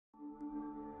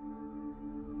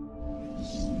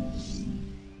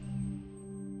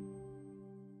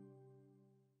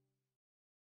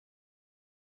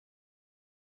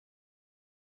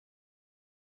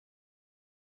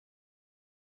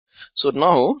So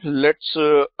now let's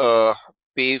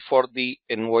pay for the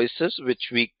invoices which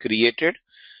we created.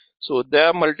 So there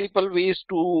are multiple ways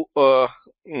to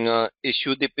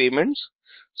issue the payments.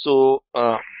 So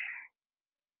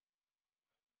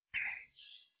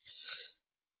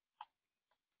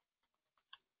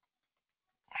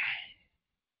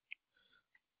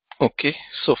okay,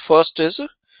 so first is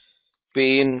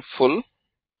pay in full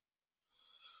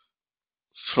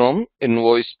from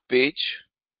invoice page,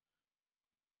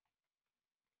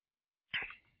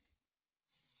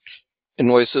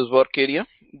 invoices work area.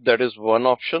 That is one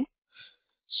option.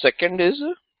 Second is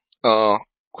uh,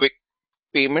 quick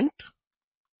payment,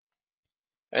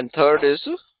 and third is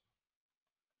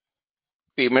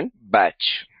payment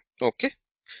batch. Okay,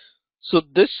 so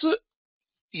this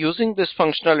using this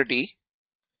functionality,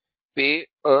 pay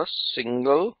a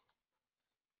single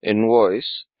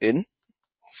invoice in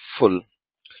full.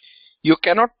 You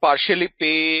cannot partially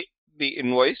pay the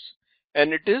invoice,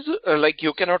 and it is like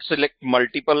you cannot select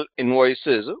multiple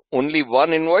invoices, only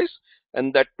one invoice,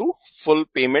 and that too full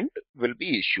payment will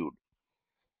be issued.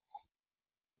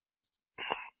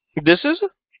 This is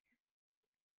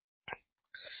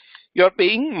you are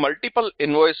paying multiple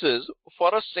invoices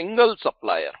for a single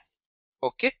supplier.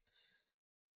 Okay,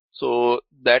 so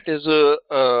that is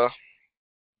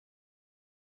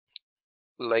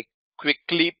like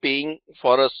quickly paying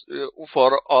for us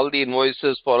for all the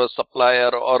invoices for a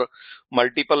supplier, or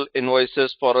multiple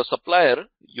invoices for a supplier.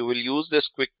 You will use this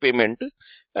quick payment,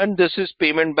 and this is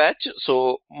payment batch.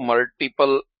 So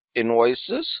multiple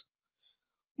invoices,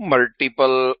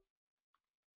 multiple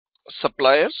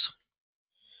suppliers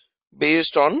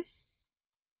based on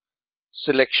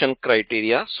selection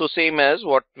criteria. So same as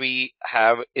what we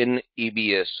have in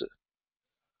EBS.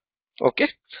 Okay,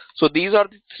 so these are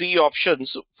the three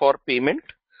options for payment.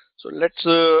 So let's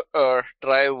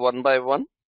try one by one.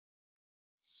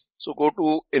 So go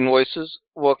to invoices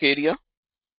work area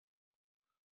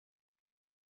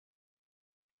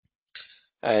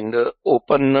and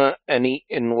open any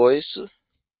invoice.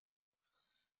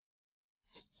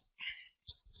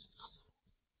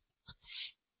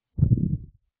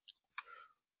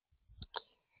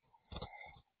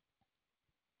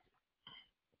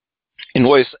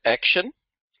 Invoice action,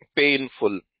 pay in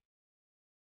full.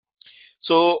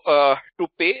 So to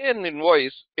pay an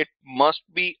invoice, it must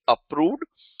be approved,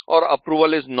 or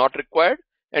approval is not required,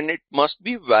 and it must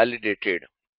be validated.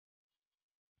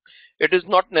 It is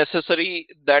not necessary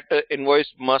that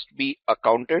invoice must be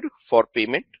accounted for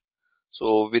payment.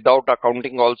 So without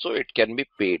accounting also it can be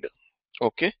paid.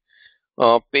 Okay,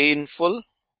 pay in full.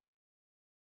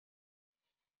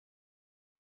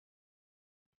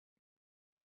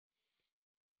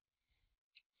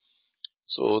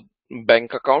 So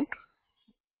bank account,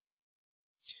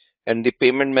 and the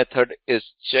payment method is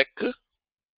check.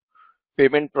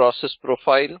 Payment process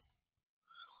profile.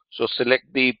 So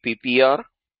select the PPR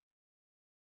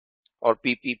or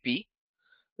PPP,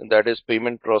 that is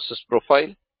payment process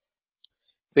profile.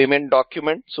 Payment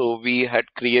document. So we had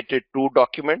created two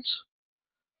documents.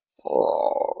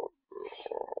 Oh,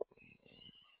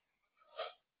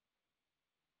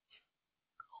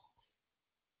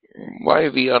 why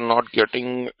we are not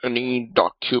getting any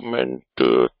document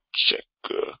check?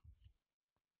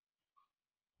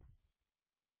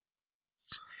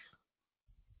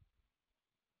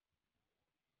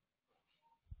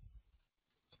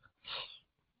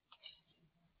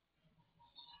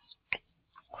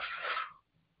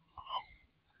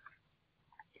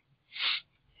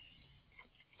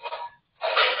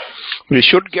 We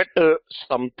should get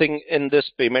something in this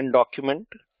payment document.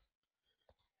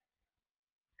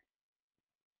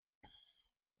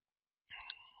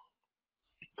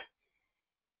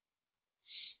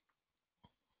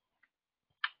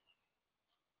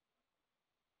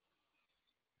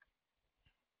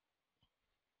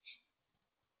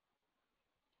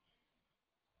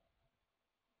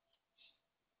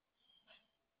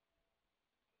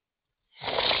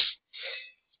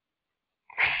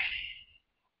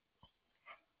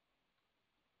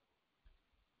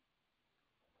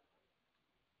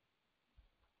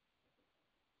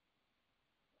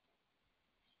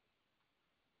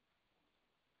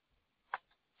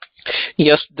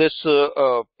 Yes, this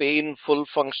pay in full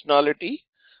functionality,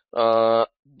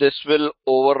 this will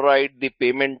override the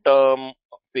payment term,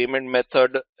 payment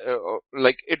method,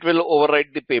 like it will override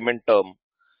the payment term.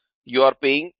 You are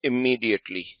paying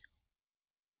immediately.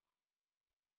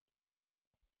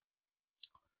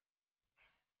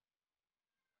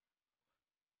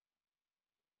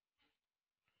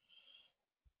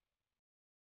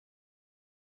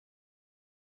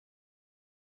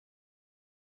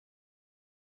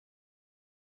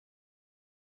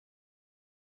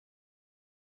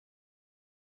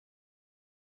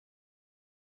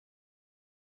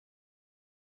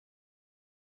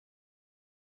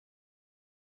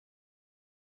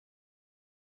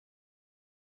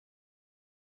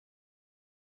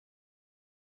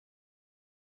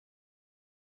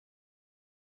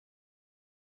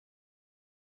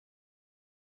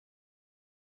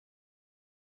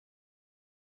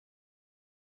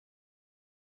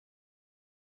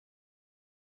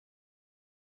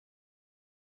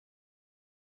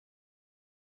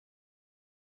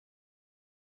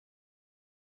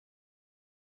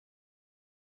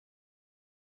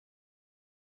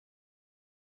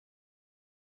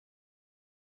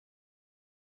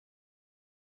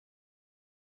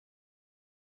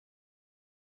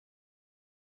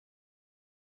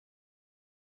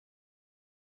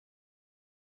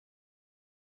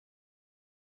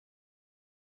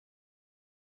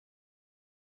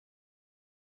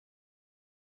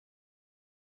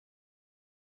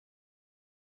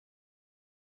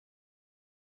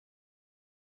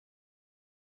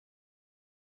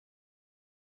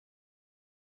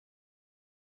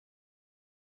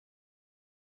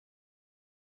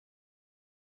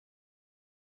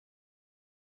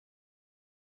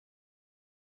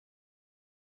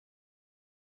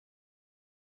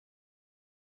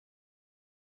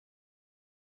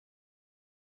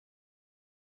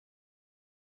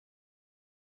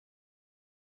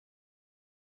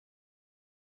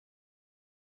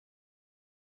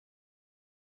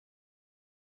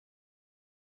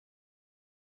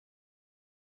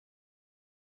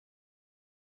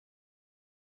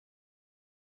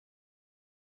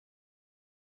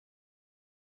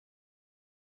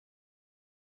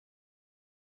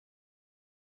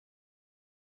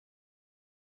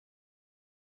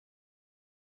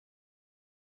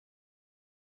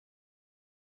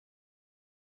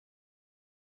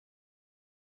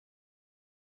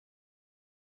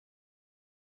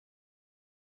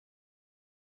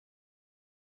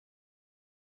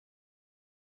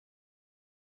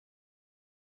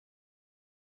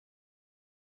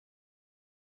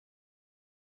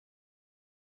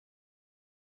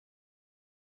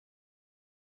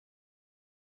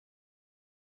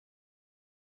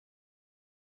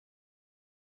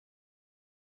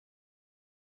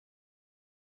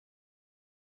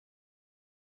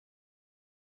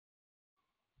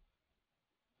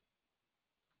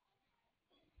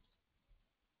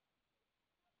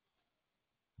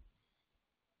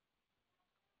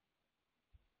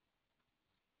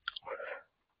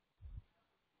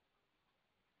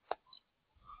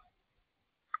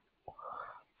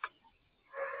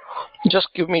 Just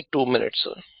give me 2 minutes.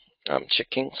 I'm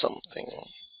checking something.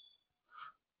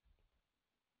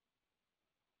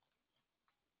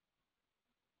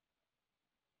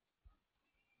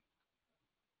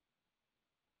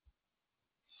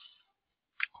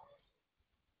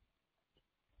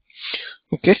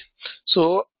 Okay,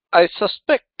 so I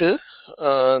suspect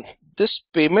this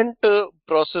payment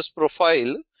process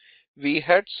profile we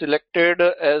had selected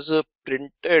as a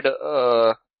printed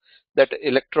that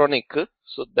electronic,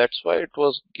 so that's why it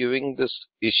was giving this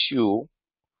issue.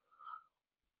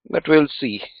 But we'll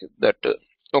see that.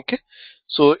 Okay,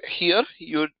 so here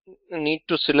you need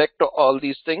to select all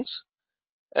these things,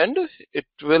 and it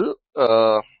will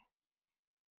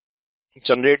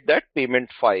generate that payment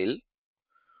file.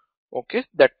 Okay,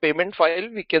 that payment file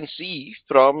we can see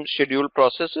from schedule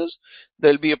processes.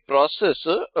 There'll be a process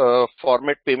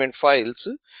format payment files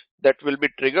that will be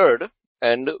triggered,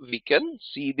 and we can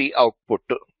see the output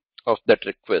of that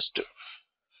request.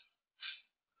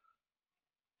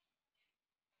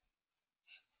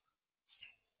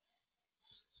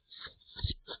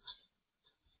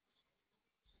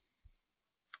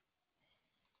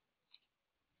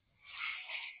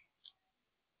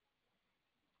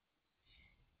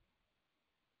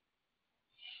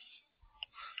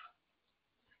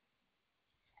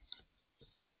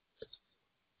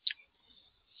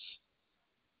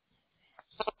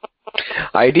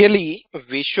 Ideally,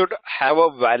 we should have a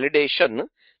validation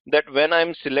that when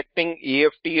I'm selecting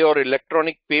EFT or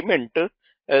electronic payment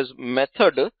as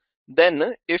method,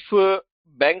 then if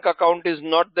bank account is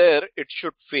not there, it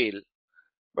should fail.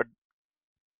 But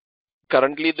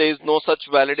currently there is no such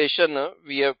validation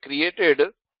we have created,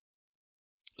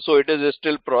 so it is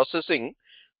still processing.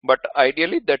 But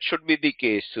ideally that should be the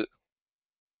case.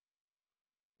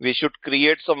 We should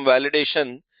create some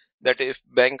validation that if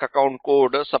bank account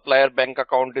code, supplier bank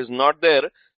account is not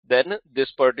there, then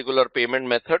this particular payment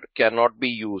method cannot be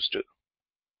used.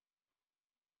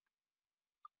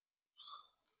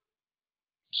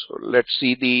 So let's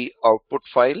see the output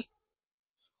file.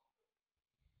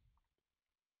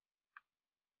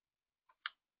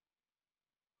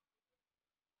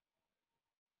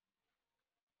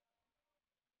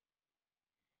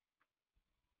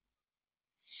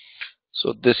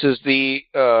 So this is the,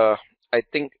 I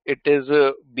think it is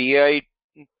a BI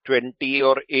 20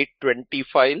 or 820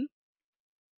 file.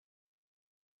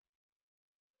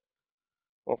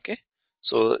 Okay.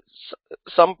 So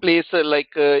some place like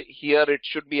here it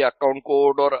should be account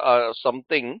code or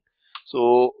something.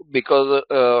 So because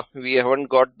we haven't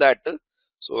got that,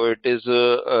 so it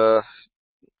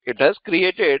has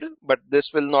created, but this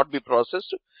will not be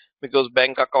processed because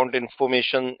bank account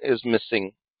information is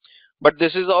missing. But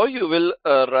this is how you will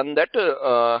run that,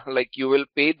 like you will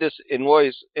pay this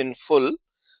invoice in full.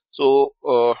 So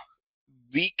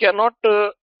we cannot,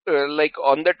 like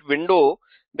on that window,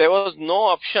 there was no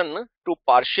option to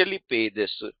partially pay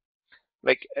this.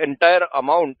 Like entire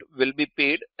amount will be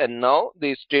paid, and now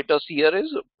the status here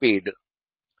is paid.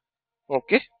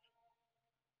 Okay.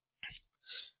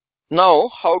 Now,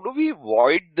 how do we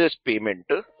void this payment?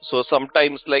 So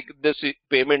sometimes like this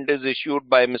payment is issued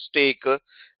by mistake,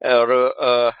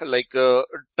 or like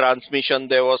transmission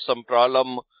there was some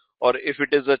problem, or if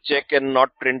it is a check and not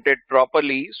printed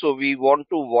properly, so we want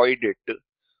to void it.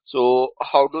 So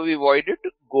how do we void it?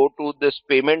 Go to this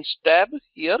payments tab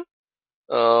here,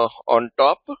 on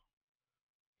top,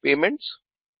 payments,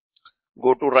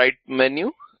 go to right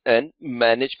menu and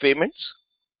manage payments.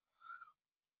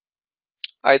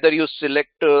 Either you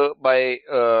select by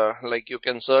like you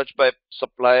can search by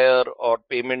supplier or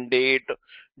payment date,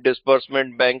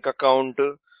 disbursement, bank account.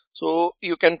 So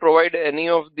you can provide any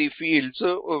of the fields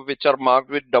which are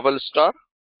marked with double star.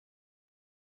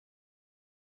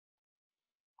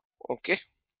 Okay,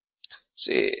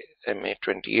 say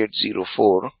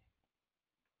MA2804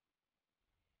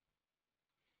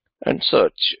 and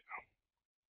search.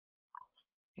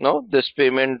 Now this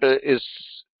payment is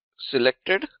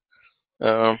selected.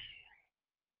 uh,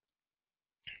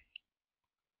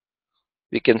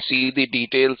 we can see the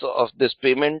details of this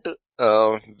payment,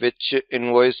 which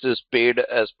invoice is paid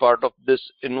as part of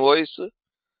this invoice.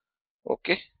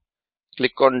 Okay,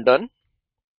 click on done.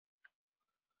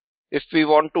 If we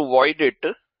want to void it,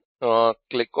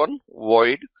 click on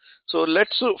void. So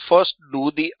let's first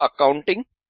do the accounting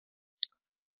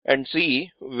and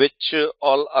see which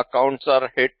all accounts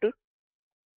are hit.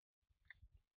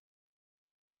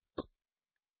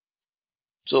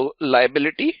 So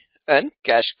liability and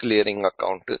cash clearing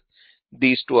account,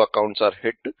 these two accounts are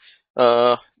hit.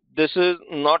 uh, this is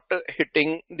not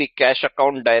hitting the cash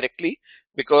account directly,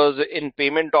 because in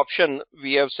payment option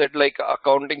we have said like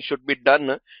accounting should be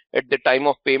done at the time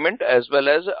of payment as well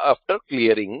as after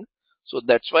clearing. So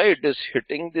that's why it is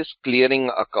hitting this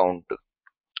clearing account.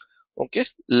 Okay,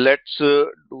 let's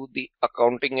do the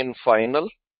accounting in final.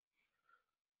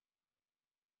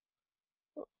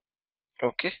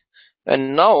 Okay,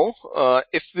 and now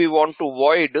if we want to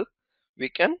void, we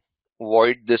can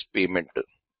void this payment.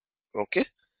 Okay,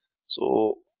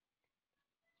 so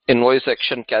invoice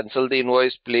action, cancel the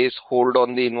invoice, place hold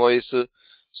on the invoice.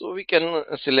 So we can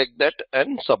select that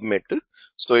and submit.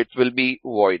 So it will be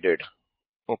voided.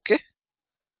 Okay.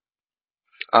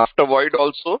 After void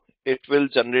also, it will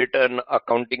generate an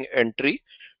accounting entry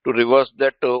to reverse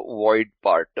that void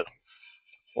part.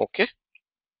 Okay.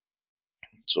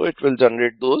 So it will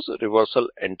generate those reversal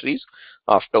entries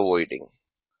after voiding.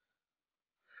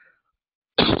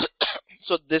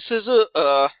 So this is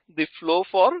the flow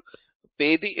for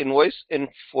pay the invoice in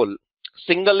full.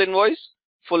 Single invoice,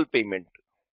 full payment.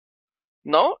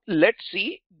 Now let's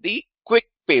see the quick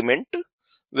payment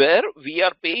where we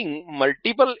are paying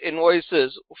multiple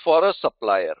invoices for a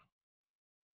supplier.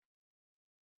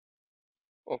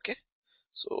 Okay,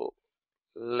 so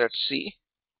let's see.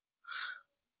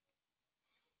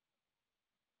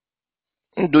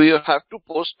 Do you have to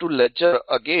post to ledger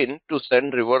again to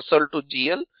send reversal to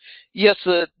GL? Yes,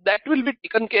 that will be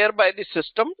taken care by the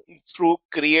system through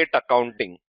create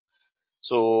accounting.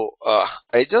 So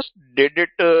I just did it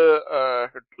to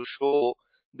show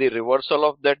the reversal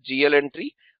of that GL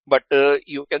entry, but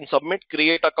you can submit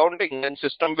create accounting and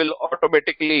system will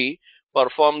automatically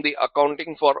perform the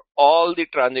accounting for all the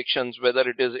transactions, whether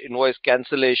it is invoice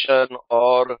cancellation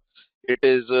or it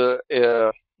is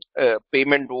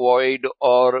payment void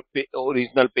or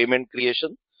original payment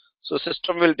creation. So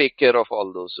system will take care of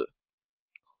all those.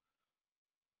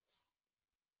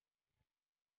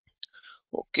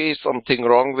 Okay, something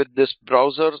wrong with this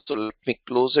browser, so let me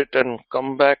close it and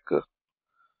come back.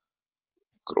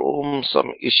 Chrome,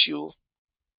 some issue.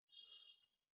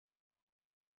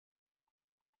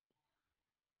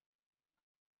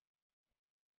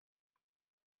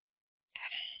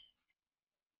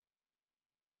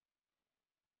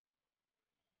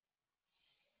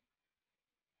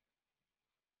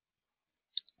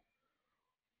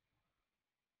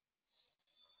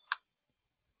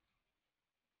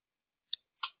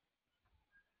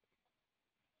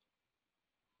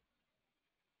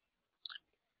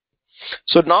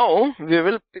 So now we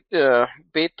will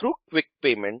pay through quick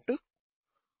payment.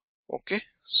 Okay,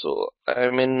 so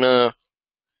I'm in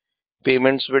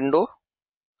payments window,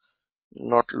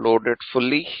 not loaded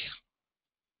fully.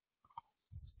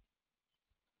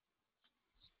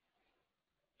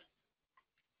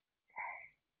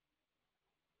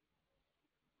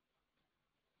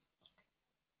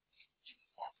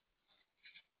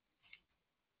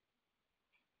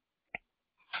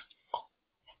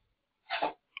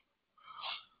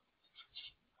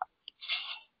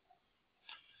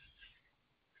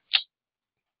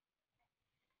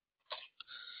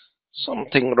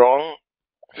 Something wrong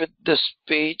with this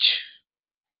page.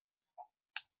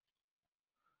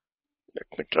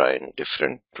 Let me try in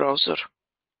different browser.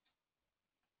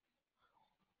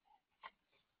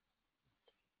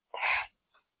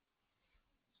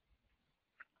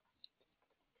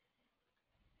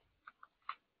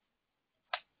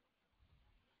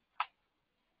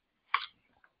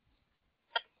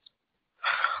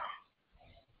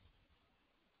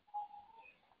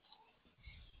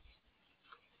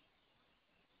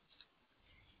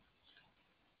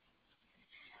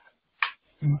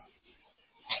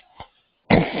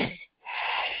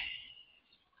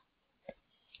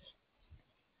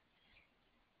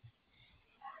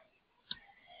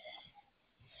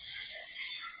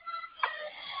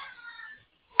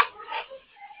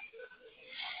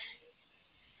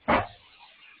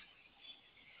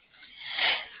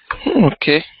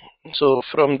 Okay, so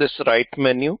from this right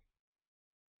menu,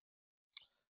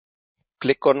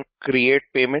 click on create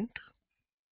payment.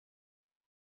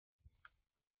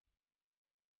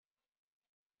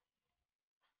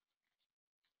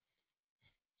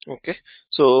 Okay,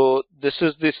 so this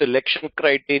is the selection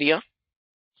criteria.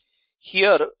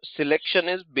 Here selection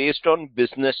is based on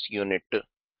business unit.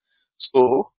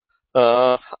 So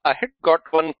I had got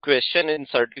one question in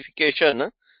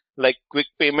certification, like quick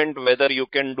payment, whether you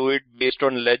can do it based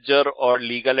on ledger or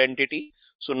legal entity.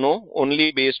 So no,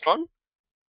 only based on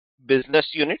business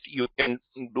unit you can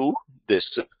do this.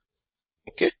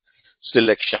 Okay,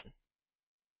 selection.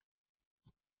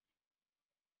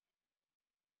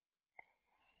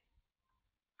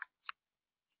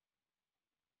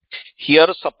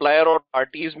 Here supplier or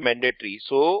party is mandatory.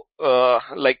 So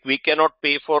like we cannot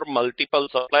pay for multiple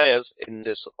suppliers in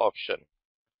this option.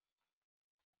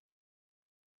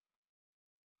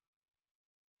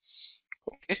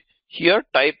 Okay. Here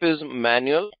type is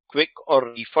manual, quick or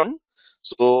refund.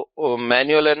 So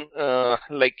manual and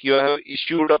like you have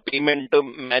issued a payment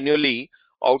manually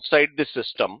outside the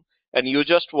system and you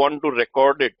just want to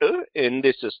record it in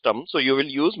the system. So you will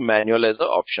use manual as an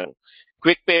option.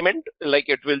 Quick payment, like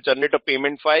it will generate a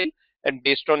payment file and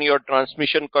based on your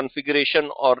transmission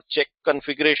configuration or check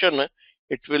configuration,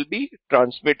 it will be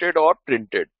transmitted or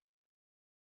printed.